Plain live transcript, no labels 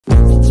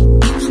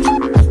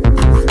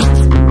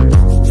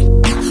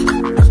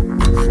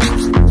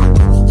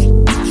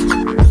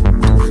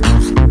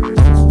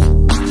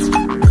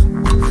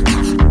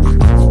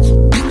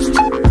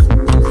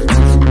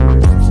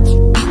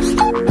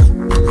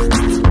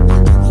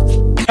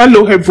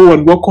Hello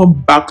everyone, welcome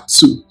back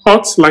to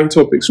Hotline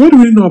Topics. What do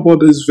we know about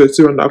this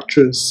veteran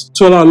actress,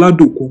 Tola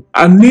Oladokun?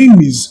 Her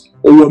name is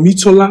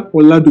Owomitola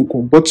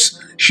Oladokun, but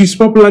she's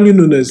popularly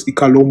known as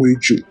Ika L'omo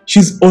Ejo.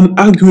 She's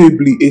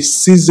unarguably a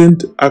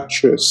seasoned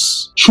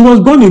actress. She was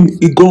born in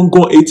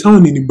Igongon, a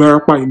town in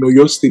Ibarapa in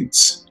Oyo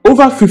State.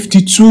 Over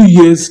 52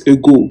 years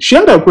ago, she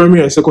had her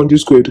primary and secondary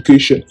school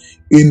education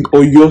in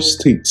Oyo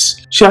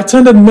State. She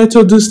attended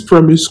Methodist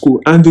Primary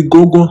School and the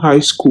Igongon High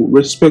School,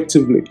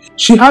 respectively.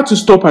 She had to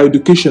stop her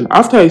education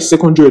after her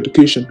secondary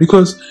education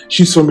because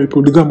she's from a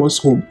polygamous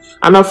home,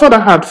 and her father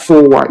had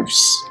 4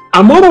 wives.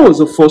 Her mother was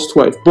the first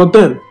wife, but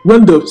then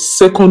when the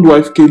second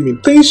wife came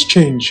in, things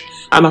changed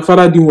and her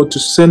father didn't want to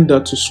send her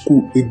to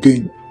school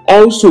again.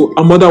 Also,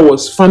 her mother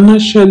was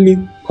financially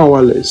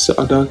powerless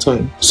at that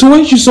time. So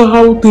when she saw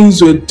how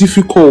things were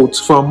difficult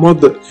for her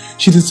mother,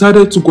 she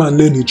decided to go and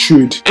learn a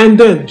trade. And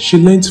then she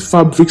learned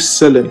fabric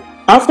selling.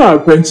 After her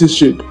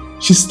apprenticeship,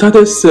 she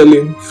started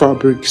selling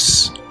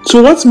fabrics.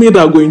 So what made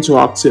her go into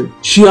acting?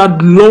 She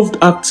had loved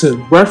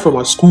acting right from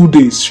her school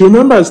days. She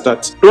remembers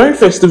that during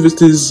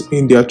festivities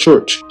in their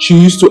church, she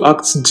used to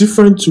act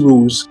different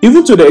roles,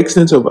 even to the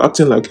extent of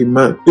acting like a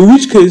man, in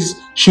which case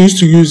she used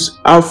to use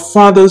her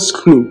father's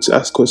clothes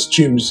as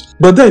costumes.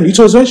 But then it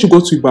was when she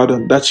got to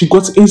Ibadan that she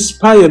got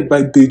inspired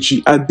by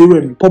Deji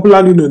Aderemi,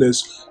 popularly known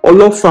as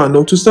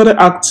Olofano, to start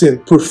acting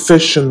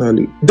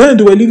professionally. Then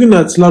they were living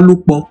at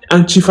Lalukman,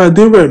 and Chief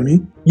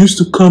Aderemi used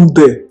to come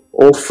there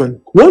often.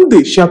 One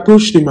day, she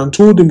approached him and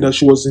told him that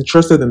she was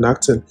interested in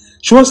acting.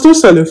 She was still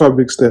selling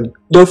fabrics then.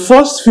 The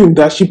first film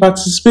that she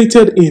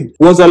participated in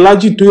was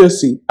Alhaji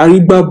Toyosi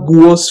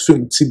Arigbagbo's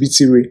film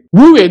Tibitire,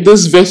 who were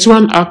this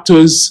veteran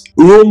actor's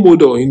role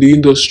model in the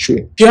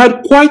industry. She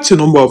had quite a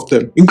number of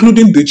them,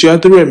 including Deji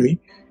Aderemi,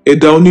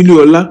 Eda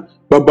Oniliola,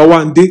 Baba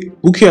Wande,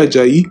 Buki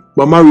Ajayi,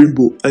 Mama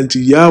Rainbow, and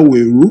Iya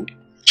Weru.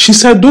 She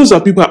said those are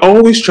people I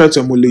always try to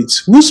emulate,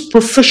 whose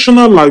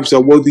professional lives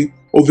are worthy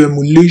of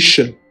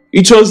emulation.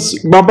 It was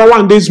Baba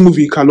Wande's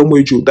movie Ika L'omo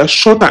Ejo that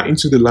shot her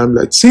into the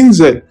limelight. Since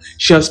then,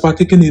 she has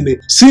partaken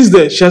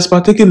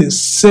in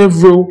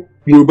several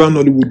Yoruba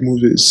Nollywood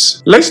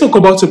movies. Let's talk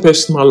about her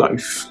personal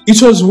life.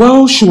 It was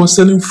while she was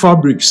selling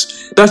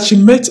fabrics that she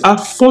met her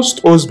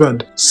first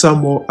husband,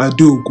 Samuel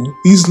Adeogun.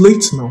 He's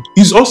late now.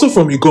 He's also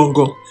from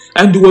Igongon,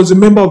 and he was a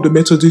member of the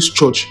Methodist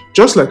Church,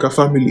 just like her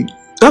family.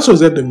 That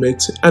was where they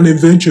met and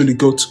eventually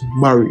got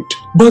married.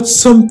 But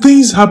some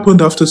things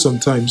happened after some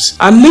times.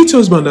 Her late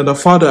husband and her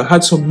father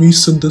had some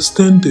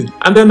misunderstanding,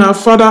 and then her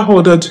father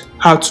ordered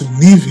her to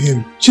leave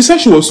him. She said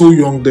she was so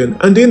young then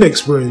and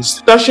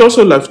inexperienced that she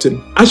also left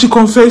him. And she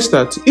confessed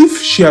that if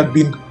she had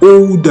been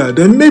older,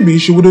 then maybe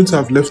she wouldn't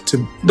have left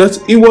him.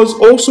 That he was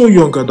also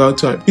young at that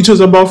time. It was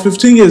about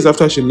 15 years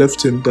after she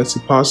left him that he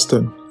passed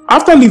on.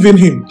 After leaving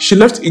him, she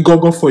left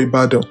Igongon for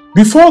Ibadan.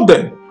 Before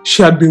then,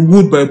 she had been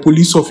wooed by a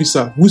police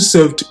officer who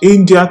served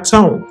in their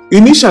town.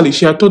 Initially,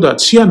 she had thought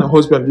that she and her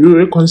husband will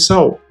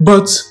reconcile.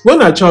 But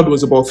when her child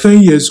was about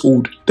 10 years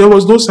old, there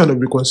was no sign of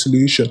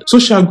reconciliation. So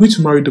she agreed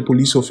to marry the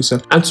police officer,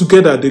 and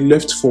together they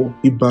left for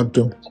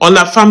Ibadan. On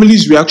her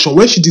family's reaction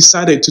when she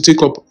decided to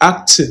take up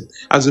acting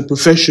as a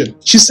profession,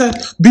 she said,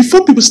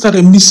 "Before people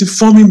started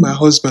misinforming my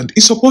husband, he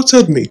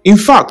supported me. In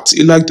fact,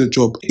 he liked the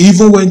job. He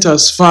even went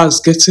as far as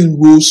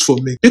getting roles for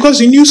me because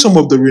he knew some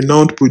of the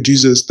renowned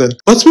producers then.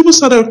 But people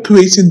started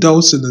creating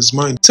doubts in his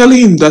mind, telling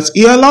him that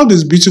he allowed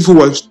his beautiful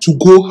wife to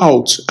go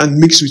out and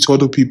mix with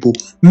other people,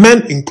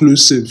 men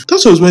inclusive.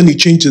 That was when he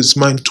changed his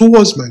mind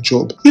towards my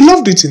job. He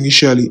loved it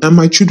initially, and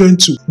my children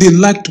too. They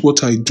liked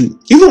what I do.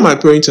 Even my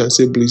parents and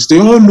siblings, they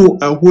all know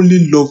I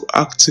wholly love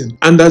acting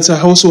and that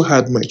I also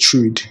had my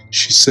trade,"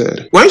 she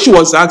said. When she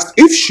was asked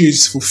if she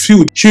is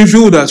fulfilled, she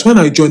revealed that when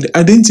I joined,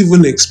 I didn't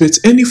even expect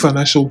any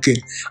financial gain.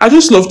 I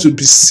just love to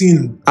be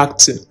seen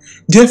acting.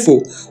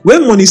 Therefore,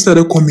 when money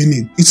started coming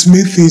in, it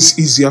made things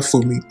easier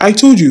for me. I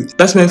told you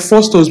that my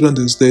first husband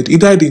is dead. He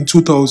died in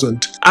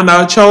 2000, and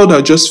our child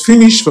had just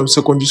finished from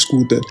secondary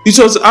school then. It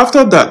was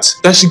after that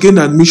she gained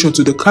admission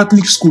to the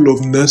Catholic School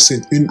of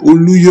Nursing in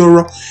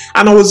Oluyoro,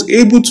 and I was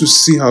able to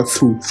see her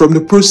through from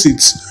the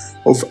proceeds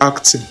of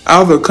acting. I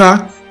have a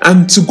car,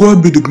 and to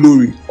God be the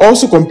glory.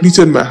 Also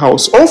completed my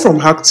house, all from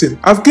acting.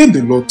 I've gained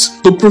a lot.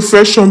 The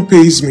profession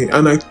pays me,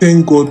 and I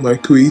thank God, my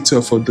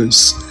creator, for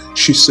this,"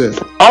 she said.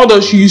 How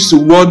does she use the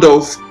word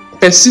of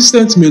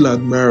persistent male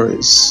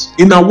admirers?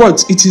 In her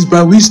words, it is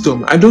by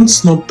wisdom. I don't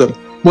snub them,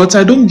 but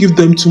I don't give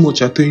them too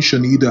much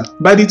attention either.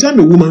 By the time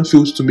a woman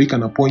fails to make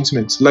an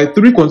appointment, like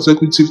 3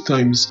 consecutive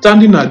times,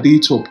 standing her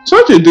date up,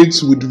 such a date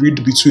would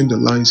read between the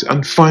lines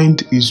and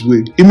find his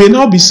way. He may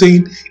now be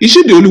saying, "Is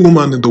she the only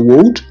woman in the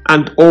world?"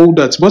 and all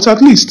that, but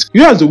at least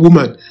you as a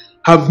woman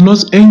have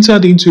not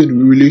entered into a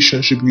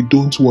relationship you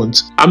don't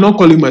want. I'm not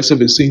calling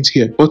myself a saint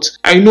here, but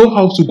I know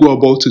how to go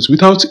about it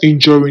without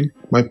injuring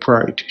my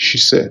pride, she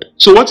said.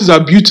 So what is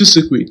her beauty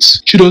secret?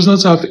 She does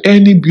not have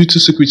any beauty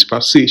secrets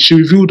per se. She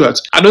revealed that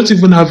I don't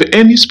even have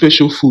any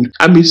special food.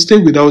 I may stay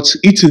without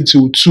eating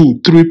till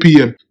 2, 3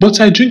 p.m. But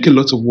I drink a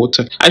lot of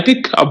water. I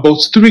take about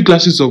 3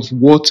 glasses of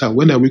water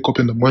when I wake up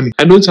in the morning.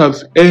 I don't have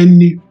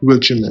any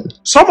regimen.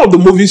 Some of the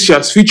movies she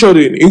has featured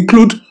in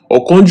include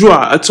Okonjo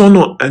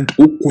Atono and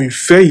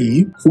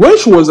Okunfeyi. When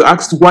she was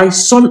asked why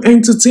some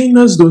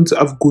entertainers don't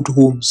have good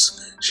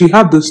homes, she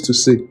had this to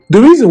say.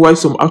 The reason why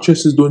some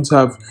actresses don't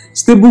have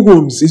stable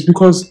homes is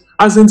because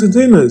as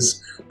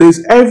entertainers,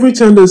 there's every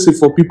tendency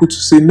for people to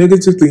say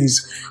negative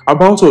things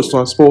about us to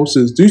our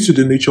spouses due to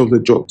the nature of the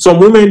job. Some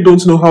women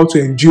don't know how to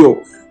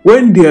endure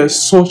when there are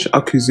such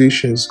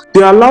accusations.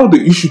 They allow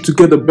the issue to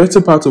get the better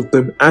part of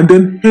them and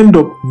then end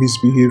up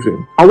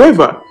misbehaving.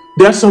 However,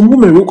 there are some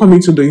women who come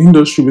into the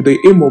industry with the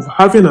aim of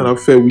having an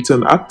affair with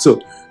an actor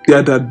they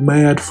had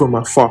admired from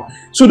afar.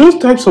 So those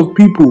types of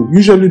people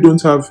usually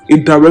don't have a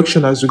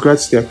direction as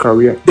regards their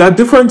career. There are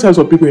different types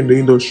of people in the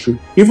industry.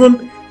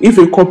 Even if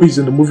a couple is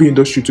in the movie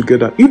industry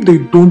together, if they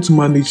don't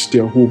manage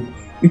their home,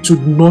 it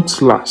would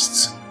not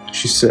last,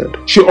 she said.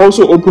 She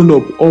also opened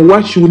up on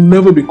why she would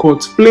never be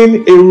caught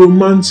playing a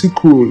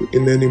romantic role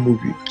in any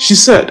movie. She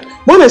said,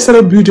 when I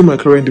started building my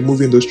career in the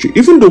movie industry,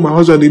 even though my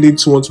husband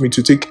didn't want me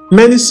to take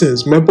many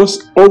scenes, my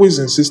boss always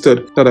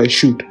insisted that I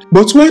should.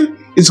 But when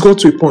it got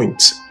to a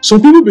point, some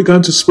people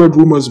began to spread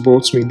rumors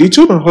about me. They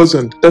told my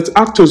husband that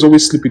actors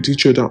always sleep with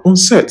each other on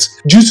set.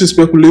 Due to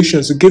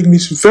speculations, he gave me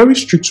very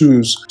strict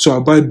rules to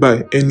abide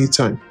by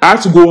anytime. I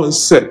had to go on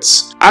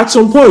sets. At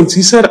some point,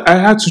 he said I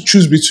had to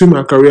choose between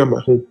my career and my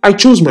home. I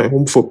chose my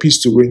home for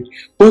peace to reign.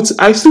 But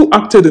I still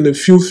acted in a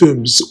few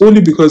films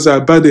only because I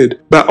abided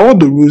by all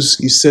the rules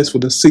he set for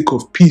the sake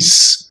of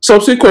peace.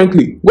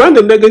 Subsequently, when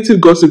the negative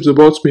gossips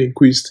about me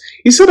increased,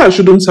 he said I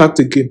shouldn't act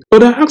again.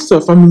 But I asked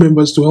our family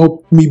members to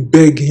help me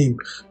beg him.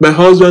 My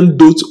husband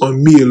dotes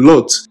on me a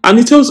lot, and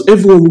he tells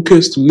everyone who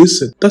cares to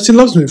listen that he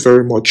loves me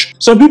very much.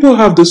 Some people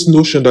have this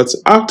notion that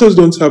actors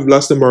don't have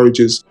lasting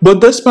marriages, but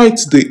despite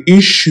the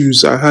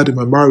issues I had in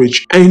my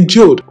marriage, I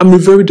endured. I'm a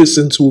very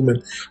decent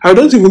woman. I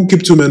don't even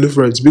keep too many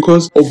friends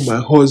because of my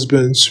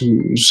husband's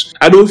rules.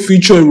 I don't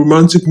feature in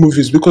romantic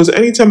movies because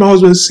anytime my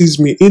husband sees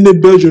me in a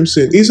bedroom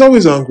scene, he's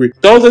always angry.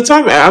 There was a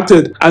time I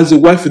acted as a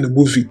wife in a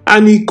movie,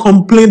 and he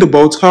complained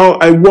about how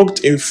I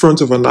walked in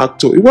front of an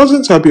actor. He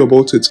wasn't happy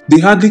about it. They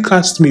hardly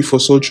cast me for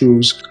such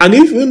roles, and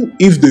even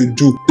if they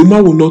do, the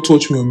man will not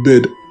touch me on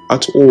bed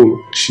at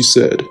all, she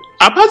said.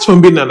 Apart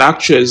from being an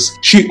actress,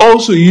 she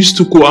also used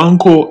to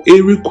co-anchor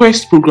a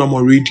request program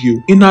on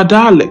radio in her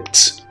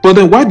dialect. But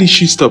then why did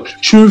she stop?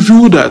 She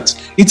revealed that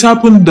it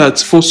happened that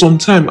for some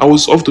time I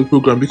was off the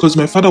program because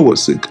my father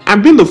was sick.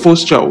 And being the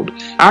first child,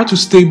 I had to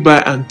stay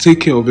by and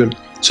take care of him.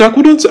 So I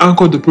couldn't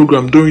anchor the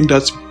program during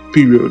that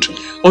period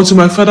until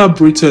my father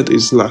breathed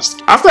his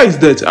last. After his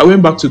death, I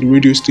went back to the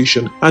radio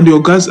station and the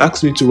organs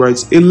asked me to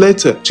write a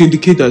letter to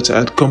indicate that I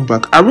had come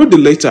back. I wrote the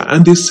letter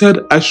and they said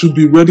I should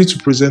be ready to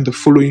present the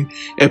following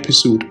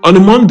episode on a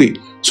Monday,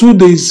 2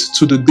 days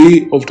to the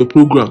day of the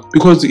program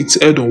because it's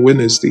aired on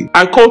Wednesday.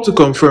 I called to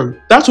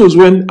confirm. That was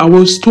when I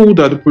was told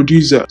that the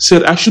producer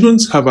said I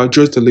shouldn't have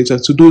addressed the letter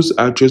to those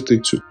I addressed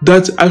it to,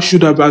 that I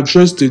should have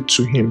addressed it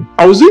to him.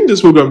 I was doing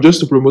this program just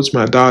to promote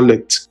my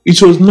dialect.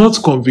 It was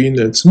not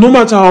convenient, no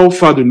matter how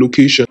far the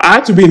location. I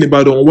had to be in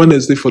Ibadan on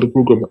Wednesday for the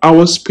program. I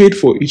was paid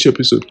for each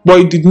episode, but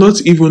it did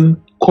not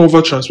even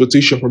cover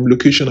transportation from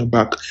location and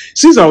back,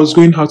 since I was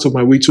going out of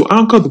my way to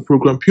anchor the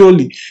program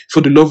purely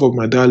for the love of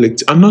my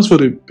dialect and not for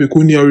the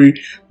pecuniary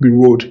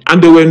reward.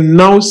 And they were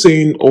now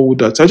saying all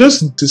that. I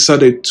just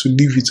decided to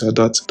leave it at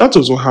that. That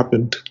was what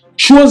happened.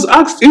 She was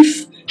asked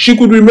if she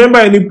could remember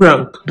any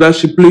prank that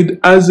she played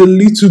as a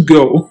little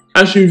girl,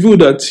 and she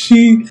revealed that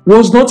she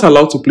was not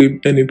allowed to play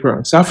any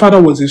pranks. Her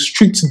father was a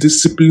strict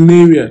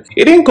disciplinarian.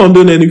 He didn't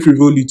condone any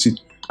frivolity.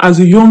 As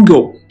a young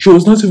girl, she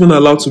was not even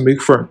allowed to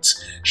make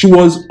friends. She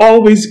was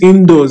always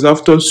indoors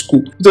after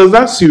school. It was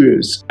that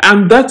serious.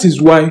 And that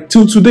is why,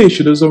 till today,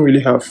 she doesn't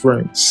really have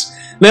friends.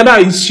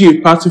 Neither is she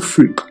a party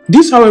freak.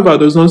 This, however,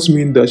 does not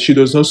mean that she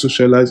does not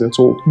socialize at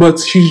all, but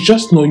she's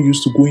just not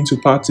used to going to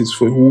parties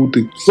for a whole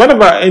day.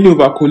 Whenever any of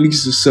her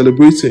colleagues is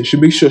celebrating, she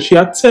makes sure she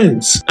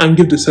attends and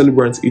give the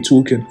celebrant a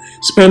token.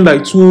 Spend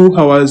like 2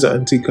 hours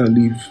and take her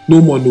leave.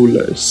 No more, no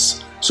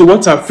less. So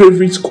what's her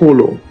favorite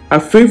color? Her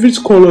favorite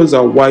colors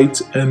are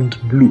white and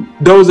blue.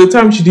 There was a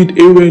time she did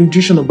a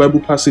rendition of Bible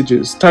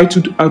passages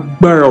titled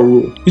Agbara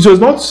Oro. It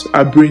was not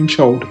her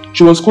brainchild.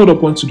 She was called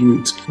upon to do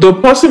it. The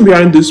person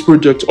behind this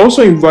project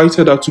also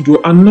invited her to do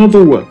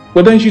another one,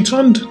 but then she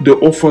turned the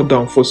offer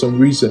down for some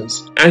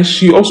reasons. And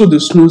she also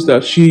disclosed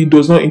that she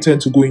does not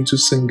intend to go into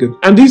singing.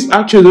 And this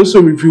actress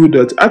also revealed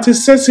that at a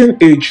certain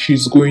age,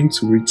 she's going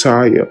to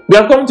retire. We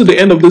have come to the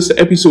end of this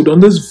episode on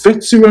this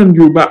veteran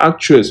Yoruba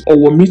actress,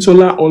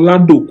 Owomitola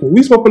Oladokun, who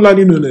is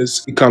popularly known as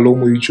Ika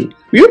L'omo Ejo.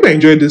 We hope you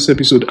enjoyed this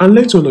episode and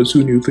learned 1 or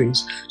 2 new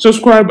things.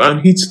 Subscribe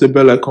and hit the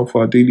bell icon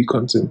for our daily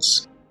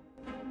contents.